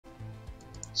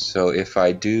So if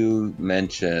I do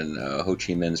mention Ho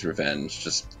Chi Minh's revenge,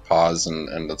 just pause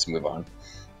and let's move on.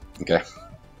 Okay.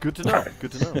 Good to know. Right.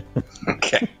 Good to know.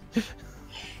 Okay.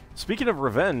 Speaking of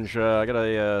revenge, I got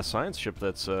a science ship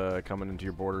that's coming into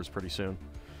your borders pretty soon.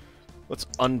 Let's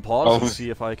unpause and see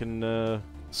if I can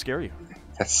scare you.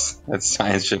 That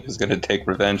science ship is going to take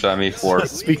revenge on me for...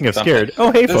 Speaking of scared,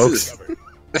 oh hey folks.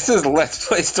 This is Let's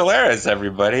Play Stellaris,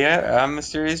 everybody. I'm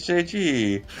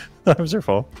MysteriousJG. I'm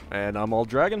Zerfall. And I'm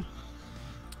AuldDragon.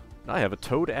 I have a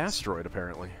towed asteroid,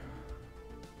 apparently.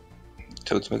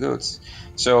 Totes my goats.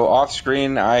 So off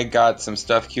screen, I got some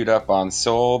stuff queued up on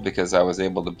Sol because I was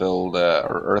able to build,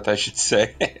 or Earth, I should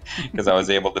say, because I was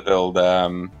able to build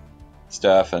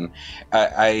stuff. And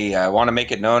I want to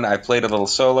make it known I played a little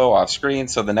solo off screen,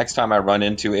 so the next time I run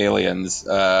into aliens,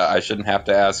 I shouldn't have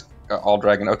to ask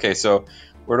AuldDragon. Okay, so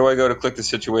where do I go to click the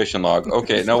situation log?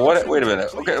 Okay, no, what? Wait a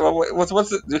minute. Okay, well, what's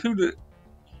the who?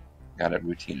 Got a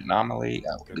routine anomaly.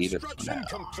 I'll leave it for now.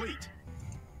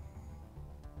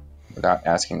 Without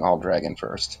asking AuldDragon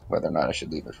first whether or not I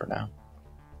should leave it for now.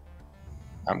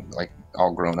 I'm like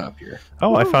all grown up here. Oh,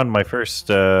 woo! I found my first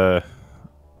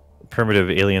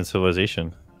primitive alien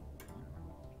civilization.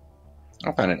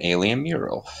 I found an alien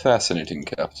mural. Fascinating,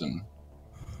 Captain.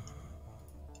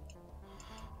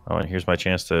 Oh, and here's my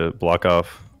chance to block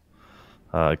off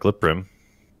Gliprim,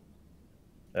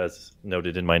 as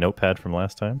noted in my notepad from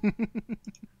last time.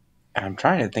 I'm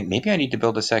trying to think. Maybe I need to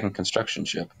build a second construction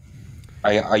ship.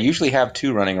 I usually have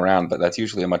 2 running around, but that's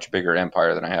usually a much bigger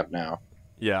empire than I have now.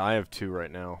 Yeah, I have 2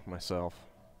 right now myself.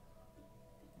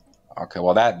 Okay,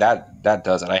 well that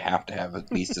does it. I have to have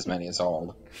at least as many as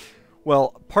Auld.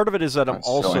 Well, part of it is that I'm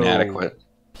also inadequate.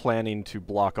 Planning to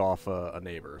block off a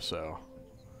neighbor, so.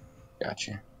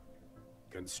 Gotcha.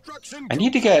 I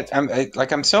need to get.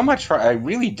 I'm so much. I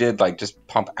really did just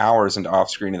pump hours into off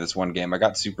screen of this one game. I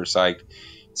got super psyched.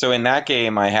 So in that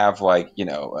game, I have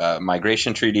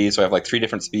migration treaties. So I have 3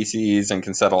 different species and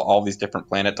can settle all these different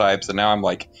planet types. And now I'm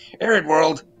like, arid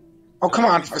world. Oh come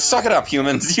on, suck it up,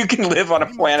 humans. You can live on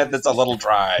a planet that's a little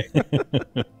dry.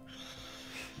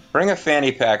 Bring a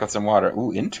fanny pack with some water.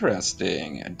 Ooh,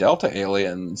 interesting. Delta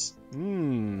aliens.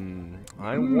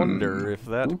 I wonder if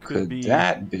that could be. Who could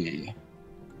that be?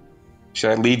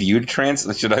 Should I leave you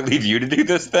to Should I leave you to do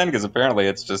this then? Because apparently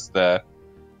it's just.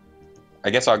 I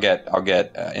guess I'll get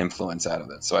influence out of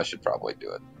it, so I should probably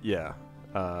do it. Yeah.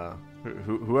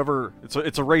 Whoever.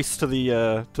 It's a race to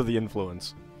the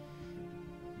influence.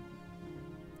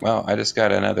 Well, I just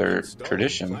got another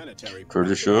tradition.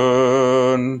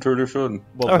 Tradition.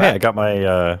 Well, oh, hey, I got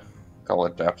my call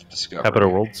it Adaptive Discovery. Capital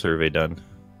World Survey done.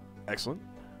 Excellent.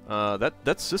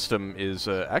 That system is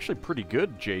actually pretty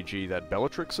good, JG. That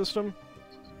Bellatrix system.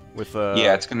 With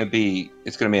yeah, it's gonna be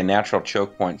a natural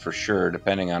choke point for sure,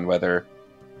 depending on whether.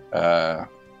 I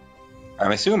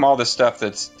assume all this stuff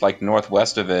that's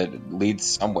northwest of it leads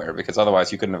somewhere, because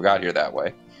otherwise you couldn't have got here that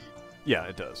way. Yeah,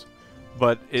 it does.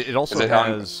 But it also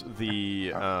has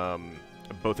the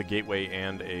both a gateway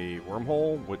and a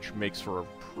wormhole, which makes for a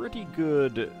pretty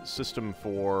good system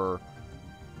for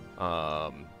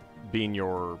being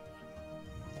your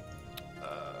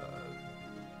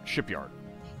shipyard.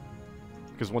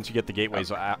 Because once you get the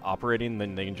gateways operating,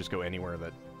 then they can just go anywhere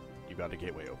that you got a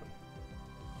gateway open.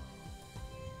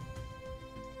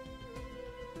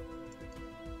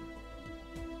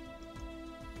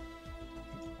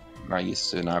 Not used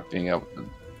to not being able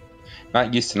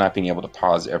to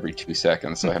pause every 2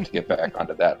 seconds, so I have to get back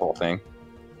onto that whole thing.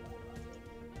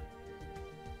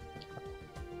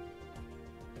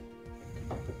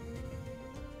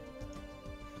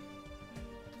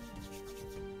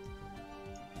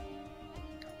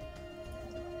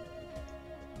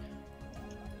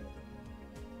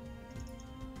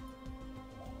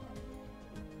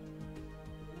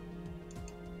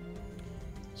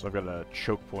 So I've got a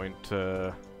choke point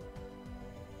that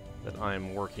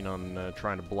I'm working on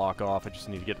trying to block off. I just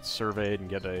need to get it surveyed and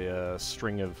get a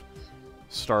string of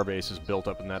star bases built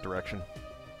up in that direction.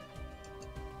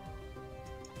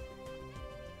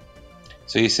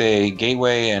 So you say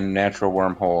gateway and natural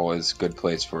wormhole is a good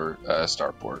place for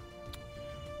starport?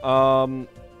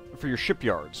 For your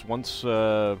shipyards, once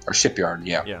or shipyard,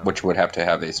 yeah, which would have to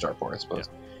have a starport, I suppose.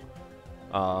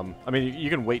 Yeah. I mean, you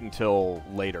can wait until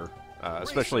later.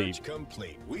 Especially research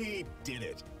complete. We did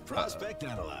it. Prospect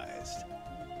analyzed.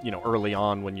 You know, early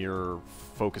on when you're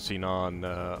focusing on,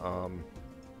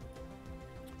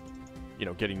 you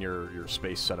know, getting your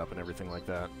space set up and everything like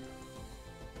that.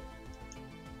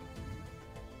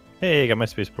 Hey, I got my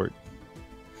spaceport.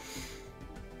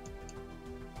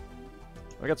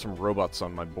 I got some robots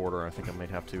on my border. I think I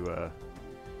might have to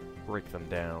break them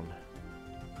down.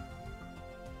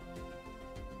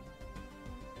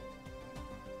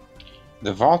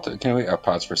 The vault. Can we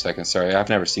pause for a second? Sorry, I've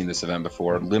never seen this event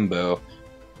before. Limbo.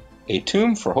 A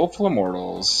tomb for hopeful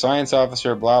immortals. Science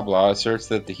officer blah blah asserts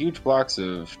that the huge blocks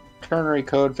of ternary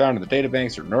code found in the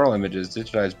databanks are neural images,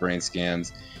 digitized brain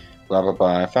scans, blah blah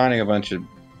blah. Finding a bunch of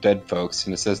dead folks,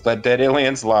 and it says let dead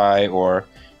aliens lie or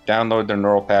download their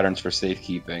neural patterns for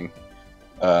safekeeping.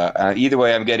 Either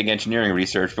way, I'm getting engineering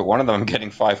research, but one of them I'm getting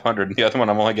 500, and the other one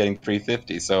I'm only getting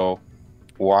 350. So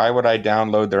why would I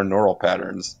download their neural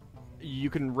patterns?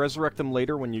 You can resurrect them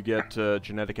later when you get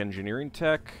genetic engineering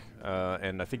tech,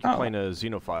 and I think you're playing a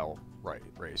xenophile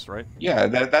race, right? Yeah,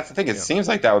 that's the thing. It seems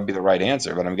like that would be the right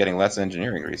answer, but I'm getting less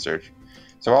engineering research.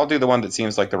 So I'll do the one that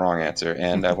seems like the wrong answer,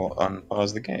 and I will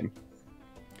unpause the game.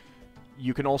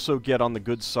 You can also get on the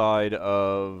good side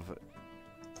of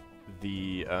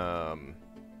the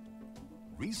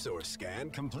Resource scan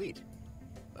complete.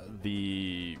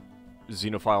 the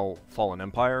xenophile Fallen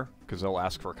Empire, because they'll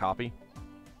ask for a copy.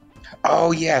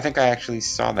 Oh, yeah, I think I actually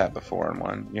saw that before in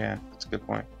one. Yeah, that's a good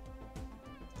point.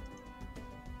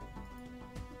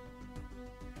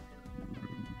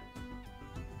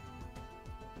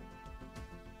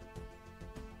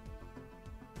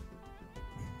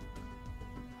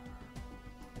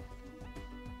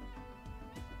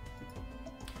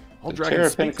 AuldDragon Terrapin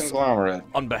speaks conglomerate.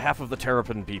 on behalf of the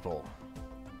Terrapin people.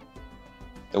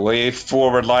 The way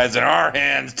forward lies in our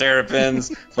hands,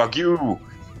 Terrapins. Fuck you.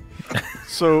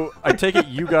 So I take it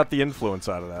you got the influence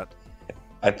out of that.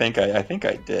 I think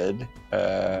I did.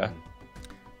 I'd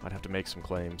have to make some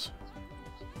claims.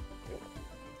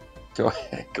 Go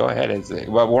ahead and say.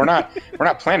 Well, we're not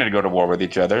planning to go to war with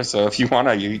each other. So if you want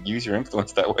to use your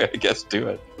influence that way, I guess do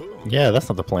it. Yeah, that's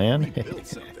not the plan. Build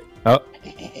something. Oh,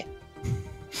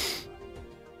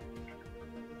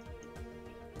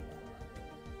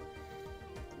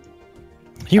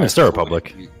 Human Star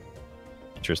Republic.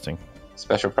 Interesting.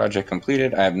 Special project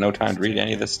completed. I have no time to read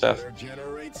any of this stuff.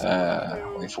 Generates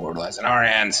Way forward lies in our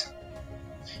hands.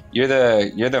 You're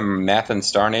the Math and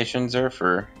Star Nation, Zerf?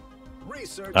 I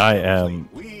research complete. am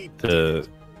We the...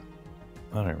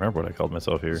 I don't remember what I called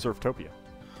myself here. Surftopia.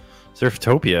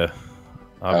 Surftopia.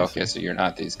 Oh, Obviously. okay, so you're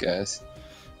not these guys.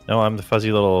 No, I'm the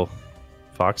fuzzy little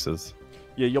foxes.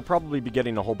 Yeah, you'll probably be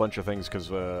getting a whole bunch of things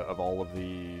because of all of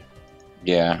the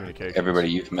Yeah, communications.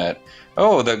 everybody you've met.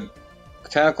 Oh, the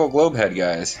tentacle globehead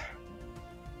guys.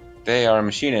 They are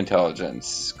machine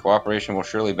intelligence. Cooperation will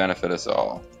surely benefit us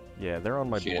all. Yeah, they're on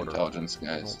my Machine border. intelligence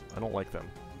guys. I don't like them.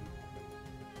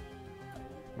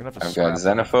 I'm gonna have to I've got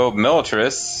scrap them. xenophobe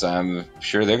militarists. I'm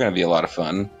sure they're going to be a lot of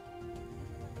fun.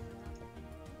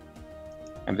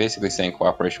 I'm basically saying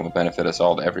cooperation will benefit us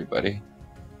all to everybody.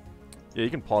 Yeah, you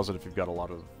can pause it if you've got a lot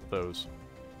of those.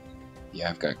 Yeah,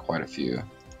 I've got quite a few.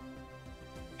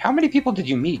 How many people did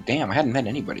you meet? Damn, I hadn't met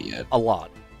anybody yet. A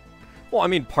lot. Well, I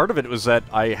mean, part of it was that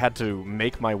I had to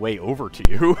make my way over to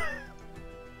you.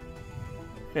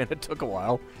 And it took a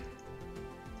while.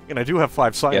 And I do have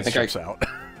 5 science I think ships out.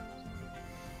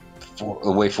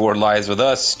 The way forward lies with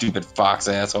us, stupid fox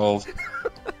assholes.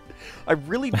 I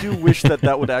really do wish that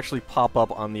that would actually pop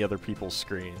up on the other people's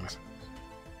screens.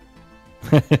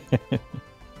 The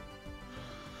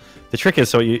trick is,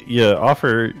 so you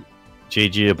offer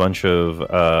JG a bunch of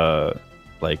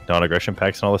like non-aggression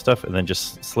packs and all this stuff, and then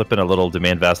just slip in a little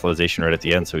demand vassalization right at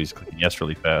the end, so he's clicking yes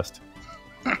really fast.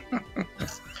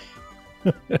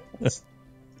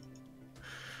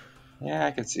 Yeah,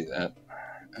 I could see that.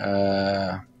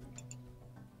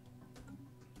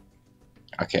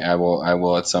 Okay, I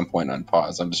will at some point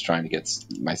unpause. I'm just trying to get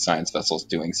my science vessels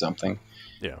doing something.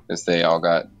 Yeah. Because they all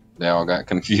got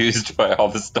confused by all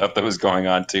the stuff that was going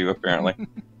on too, apparently.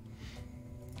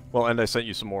 Well, and I sent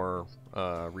you some more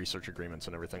research agreements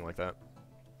and everything like that.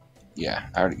 Yeah,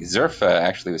 Zerf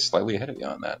actually was slightly ahead of you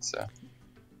on that, so.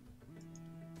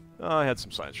 I had some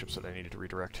science ships that I needed to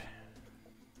redirect.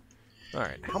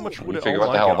 Alright, how much would You it figure all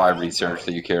what the hell like have I researched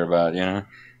that you care about, you know?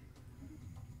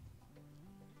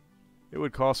 It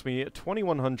would cost me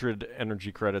 2,100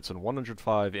 energy credits and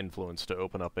 105 influence to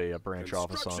open up a branch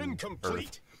office on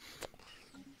complete.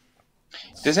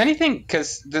 Earth. Does anything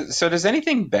does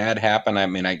anything bad happen? I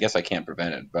mean, I guess I can't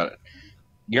prevent it, but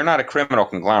you're not a criminal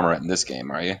conglomerate in this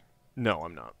game, are you? No,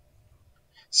 I'm not.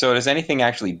 So does anything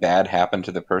actually bad happen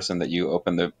to the person that you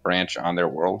open the branch on their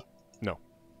world? No.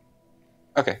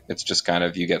 Okay, it's just kind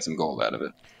of you get some gold out of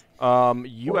it.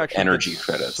 You Or actually energy get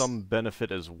credits. some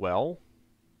benefit as well.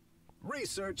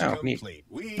 Research Oh, neat. complete.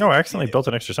 We No, I accidentally did it. built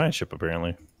an extra science ship,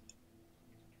 apparently.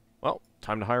 Well,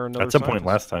 time to hire another At some point scientist.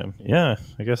 last time. Yeah,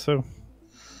 I guess so.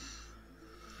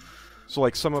 So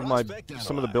like some of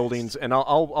the buildings, and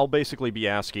I'll basically be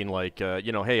asking like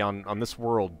you know, hey, on this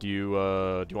world, do you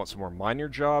want some more miner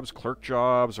jobs, clerk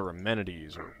jobs, or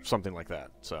amenities, or something like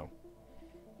that? So.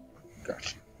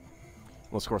 Gotcha.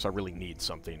 Unless, of course, I really need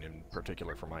something in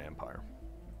particular for my empire.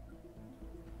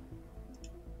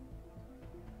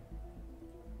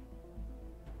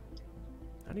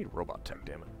 I need robot tech,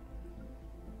 damn it.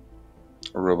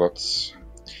 Robots.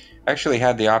 I actually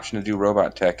had the option to do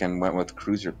robot tech and went with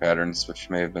cruiser patterns,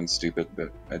 which may have been stupid,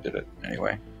 but I did it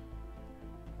anyway.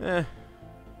 Eh.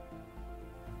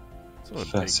 It's not a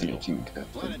big deal. Fascinating.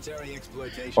 Planetary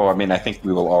exploitation. Oh, I mean, I think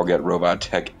we will all get robot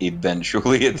tech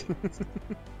eventually.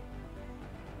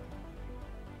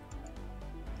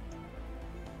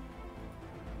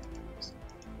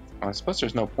 I suppose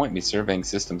there's no point in me surveying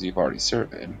systems you've already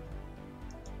surveyed.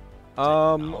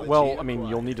 Well, I mean,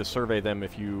 you'll need to survey them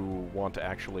if you want to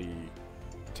actually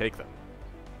take them.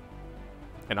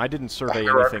 And I didn't survey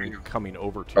anything coming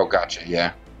over to you. Oh, gotcha,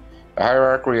 yeah. The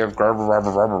hierarchy of Garb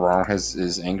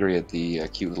is angry at the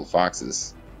cute little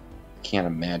foxes. I can't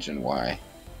imagine why.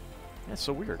 That's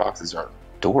so weird. Foxes are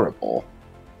adorable.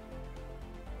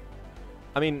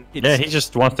 I mean, it's... Yeah, he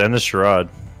just wants to end the charade.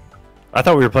 I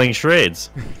thought we were playing charades.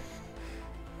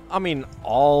 I mean,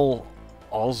 all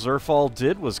Zerfall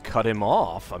did was cut him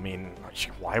off. I mean,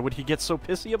 why would he get so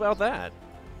pissy about that?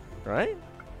 Right?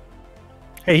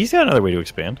 Hey, he's got another way to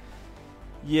expand.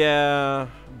 Yeah,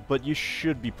 but you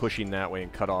should be pushing that way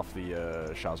and cut off the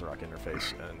Shazarok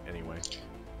interface anyway.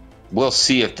 We'll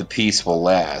see if the peace will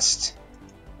last.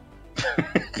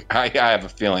 I have a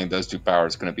feeling those two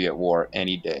powers are going to be at war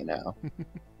any day now.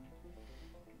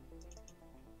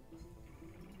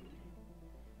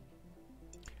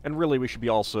 And really, we should be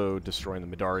also destroying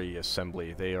the Midari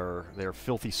Assembly. They are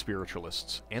filthy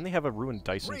spiritualists, and they have a ruined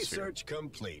Dyson sphere. Research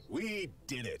complete. We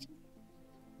did it.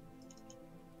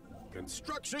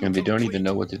 Construction And they don't complete. even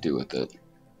know what to do with it.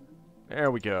 There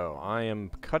we go. I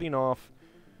am cutting off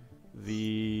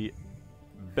the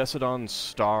Besadon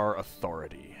Star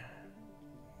Authority.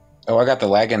 Oh, I got the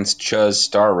Lagan's Chuz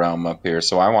star realm up here,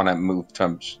 so I want to move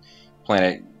from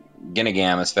planet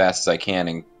Ginnegam as fast as I can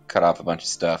and cut off a bunch of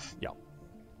stuff. Yeah.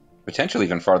 Potentially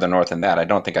even farther north than that. I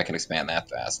don't think I can expand that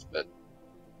fast, but...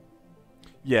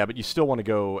 Yeah, but you still want to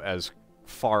go as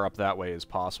far up that way as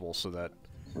possible so that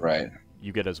Right.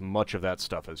 you get as much of that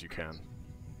stuff as you can.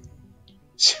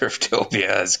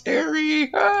 Surftopia is scary!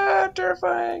 Ah,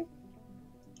 terrifying!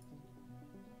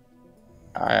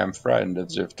 I am frightened of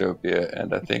Surftopia,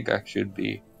 and I think I should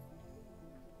be.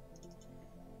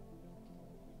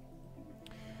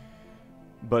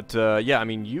 But, yeah, I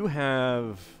mean, you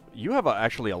have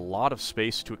actually a lot of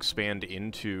space to expand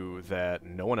into that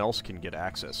no one else can get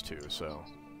access to, so...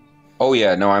 Oh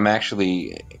yeah, no, I'm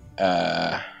actually...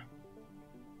 I'm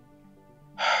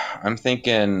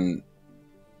thinking...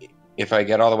 If I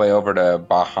get all the way over to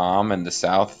Baham in the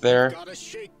south there, Gotta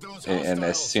shake those and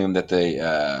hostiles. assume that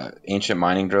the ancient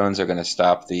mining drones are going to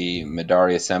stop the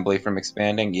Midari Assembly from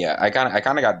expanding, yeah, I kind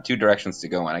of got two directions to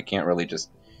go in. I can't really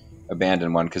just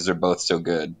abandon one because they're both so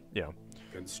good. Yeah.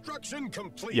 Construction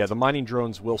complete. Yeah, the mining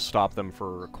drones will stop them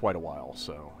for quite a while,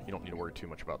 so you don't need to worry too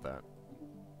much about that.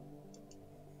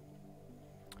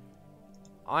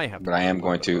 I have to But I am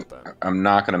going to... I'm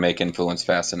not going to make influence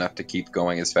fast enough to keep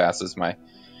going as fast as my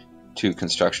 2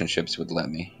 construction ships would let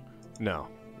me. No,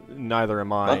 neither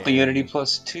am I. Monthly Unity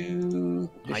plus 2.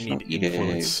 I need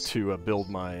influence to build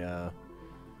my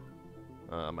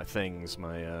my things,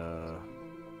 my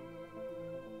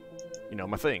you know,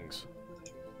 my things.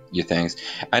 Your things.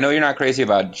 I know you're not crazy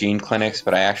about gene clinics,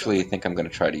 but I actually think I'm going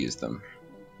to try to use them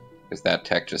because that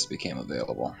tech just became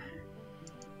available.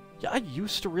 Yeah, I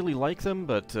used to really like them,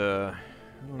 but I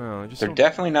don't know. I just They're don't...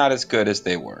 definitely not as good as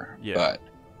they were. Yeah. But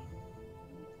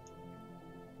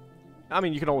I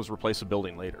mean, you can always replace a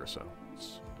building later, so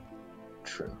it's...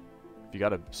 true. If you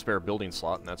got a spare building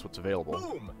slot and that's what's available.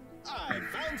 Boom! I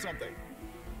found something.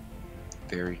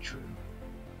 Very true.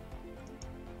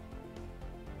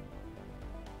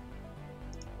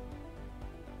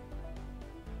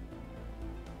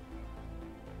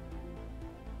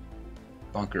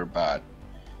 Bunker bot.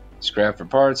 Scrap for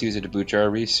parts, use it to boost our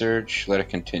research, let it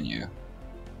continue.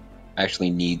 I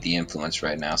actually need the influence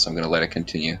right now, so I'm going to let it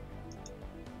continue.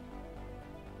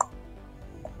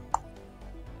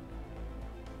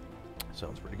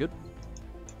 Sounds pretty good.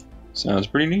 Sounds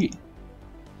pretty neat.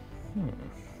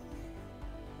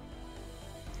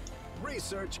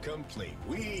 Research complete.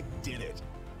 We did it.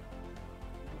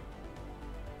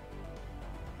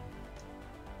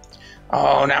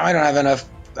 Oh, now I don't have enough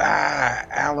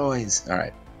alloys. All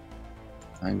right.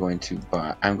 I'm going to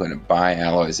buy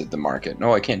alloys at the market.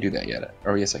 No, I can't do that yet.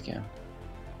 Or yes, I can.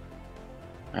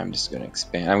 I'm just going to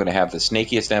expand. I'm going to have the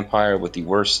snakiest empire with the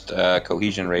worst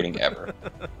cohesion rating ever.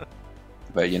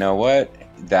 But you know what?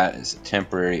 That is a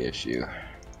temporary issue.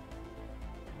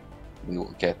 We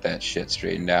will get that shit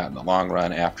straightened out in the long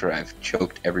run after I've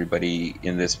choked everybody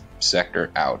in this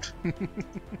sector out.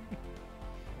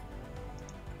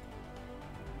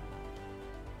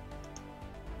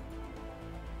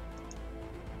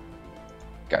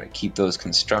 Got to keep those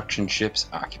construction ships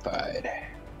occupied.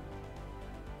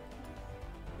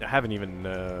 I haven't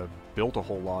even built a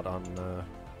whole lot on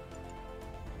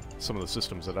some of the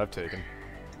systems that I've taken.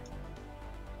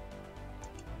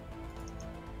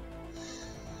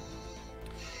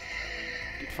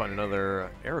 Did find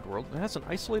another arid world. It has an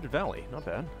isolated valley. Not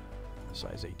bad.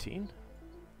 Size 18.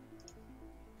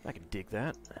 I can dig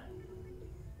that.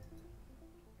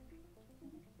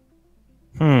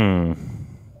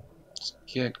 Let's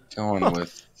get going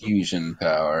with fusion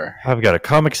power. I've got to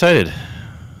come excited.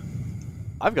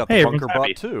 I've got the bunker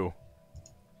bot too.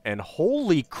 And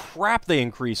holy crap, they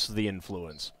increased the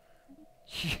influence.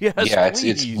 Yes, yeah, please.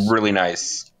 it's really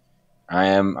nice. I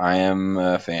am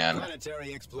a fan.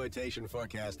 Planetary exploitation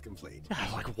forecast complete. Yeah,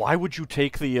 like, why would you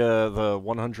take the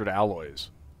 100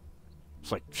 alloys?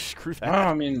 It's like, screw that. Well,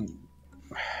 I mean,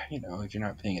 you know, if you're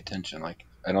not paying attention, like,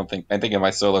 I think in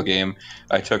my solo game,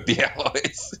 I took the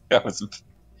alloys. That was...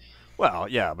 Well,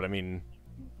 yeah, but I mean,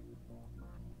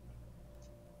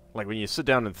 like, when you sit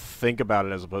down and think about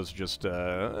it as opposed to just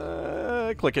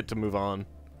click it to move on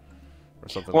or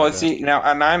something. Well, like see, that. now,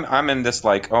 and I'm in this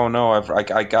like, oh no,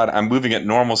 I'm moving at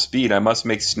normal speed. I must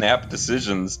make snap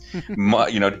decisions.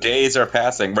 You know, days are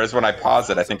passing. Whereas when I pause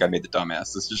it, I think I made the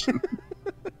dumbass decision.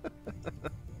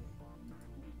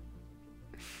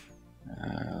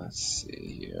 Let's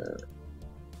see here.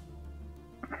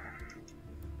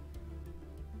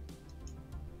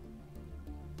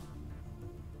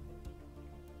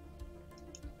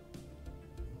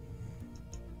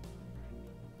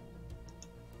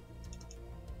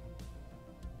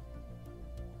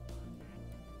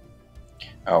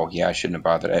 Oh, yeah, I shouldn't have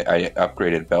bothered. I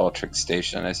upgraded Bellatrix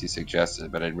Station, as you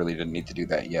suggested, but I really didn't need to do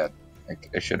that yet.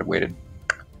 I should have waited.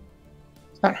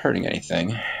 It's not hurting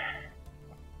anything.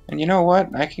 And you know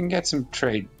what? I can get some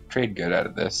trade good out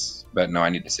of this. But no, I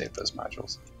need to save those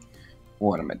modules.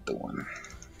 What am I doing?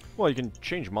 Well, you can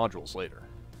change modules later.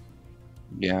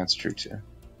 Yeah, that's true, too.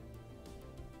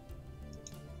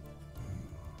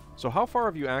 So how far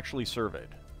have you actually surveyed?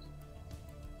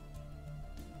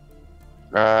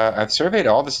 I've surveyed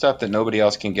all the stuff that nobody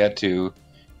else can get to.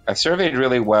 I've surveyed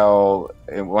really well.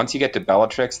 Once you get to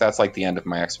Bellatrix, that's like the end of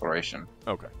my exploration.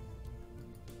 Okay.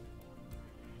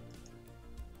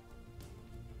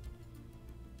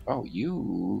 Oh,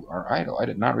 you are idle. I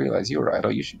did not realize you were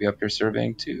idle. You should be up here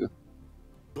surveying too.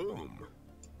 Boom.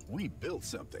 We built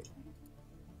something.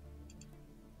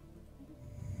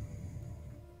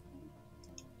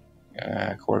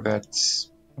 Corvettes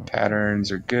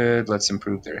patterns are good. Let's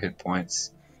improve their hit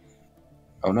points.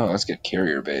 Oh no, let's get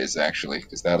carrier bays actually,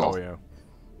 because that'll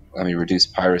let me reduce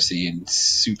piracy in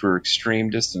super extreme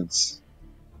distance.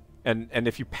 And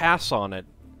if you pass on it,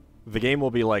 the game will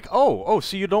be like, oh,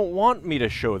 so you don't want me to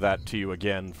show that to you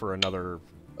again for another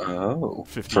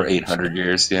 50 for 800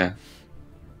 years, yeah.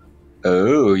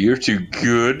 Oh, you're too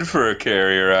good for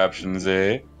carrier options,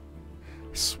 eh? I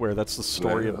swear that's the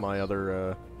story of my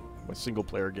other my single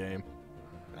player game.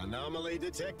 Anomaly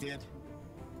detected.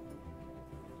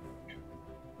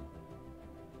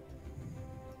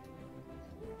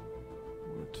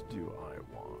 What do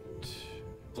I want?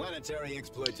 Planetary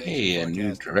exploitation. Hey, a new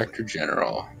forecast Director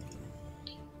General.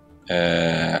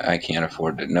 I can't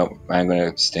afford to. Nope, I'm going to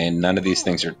abstain. None of these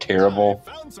things are terrible.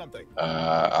 I found something.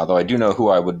 Although I do know who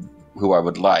I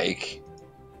would like,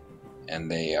 and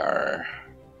they are.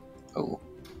 Oh,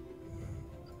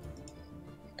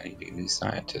 I need a new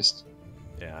scientist.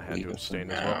 Yeah, I had to abstain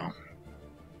as well.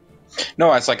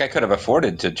 No, it's like I could have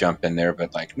afforded to jump in there,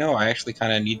 but like, no, I actually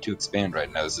kind of need to expand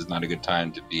right now. This is not a good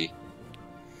time to be.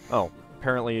 Oh,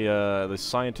 apparently the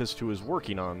scientist who is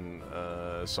working on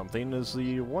something is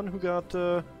the one who got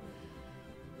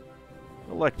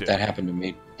elected. That happened to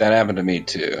me. That happened to me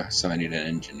too. So I need an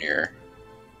engineer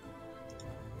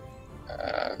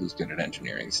who's good at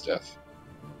engineering stuff.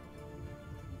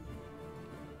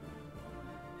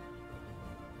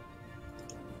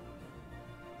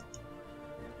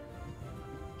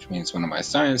 Which means one of my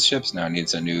science ships now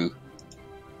needs a new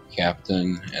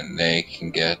captain, and they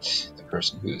can get the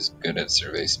person who's good at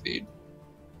survey speed.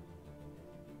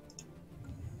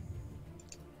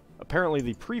 Apparently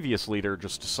the previous leader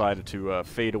just decided to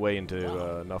fade away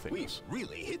into nothingness. We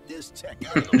really hit this tech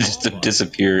out of the Just to ballpark.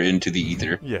 disappear into the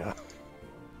ether. Yeah.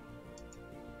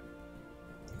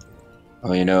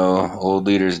 Well, you know, old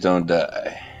leaders don't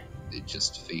die. They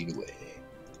just fade away.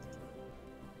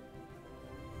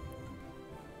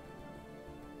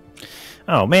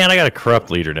 Oh man, I got a corrupt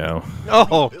leader now.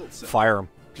 Oh, fire him.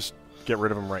 Just get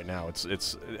rid of him right now.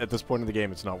 It's at this point in the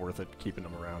game, it's not worth it keeping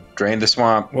him around. Drain the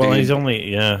swamp. Well, dude. he's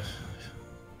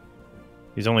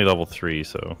only level 3,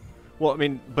 so. Well, I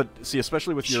mean, but see,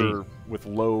 especially with with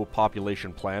low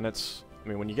population planets. I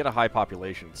mean, when you get a high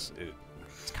population, it's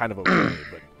kind of okay,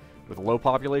 but with a low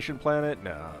population planet,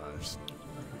 nah, just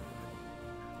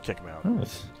kick him out. Oh,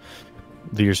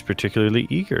 leader's particularly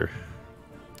eager.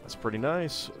 That's pretty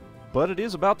nice, but it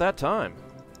is about that time.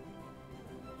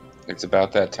 It's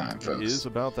about that time, folks. It is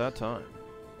about that time.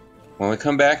 When we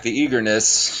come back, the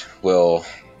eagerness will,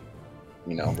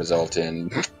 you know, result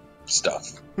in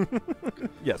stuff.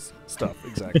 Yes, stuff,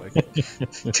 exactly.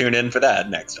 Tune in for that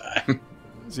next time.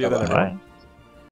 See you then, Bye-bye. everyone. Bye.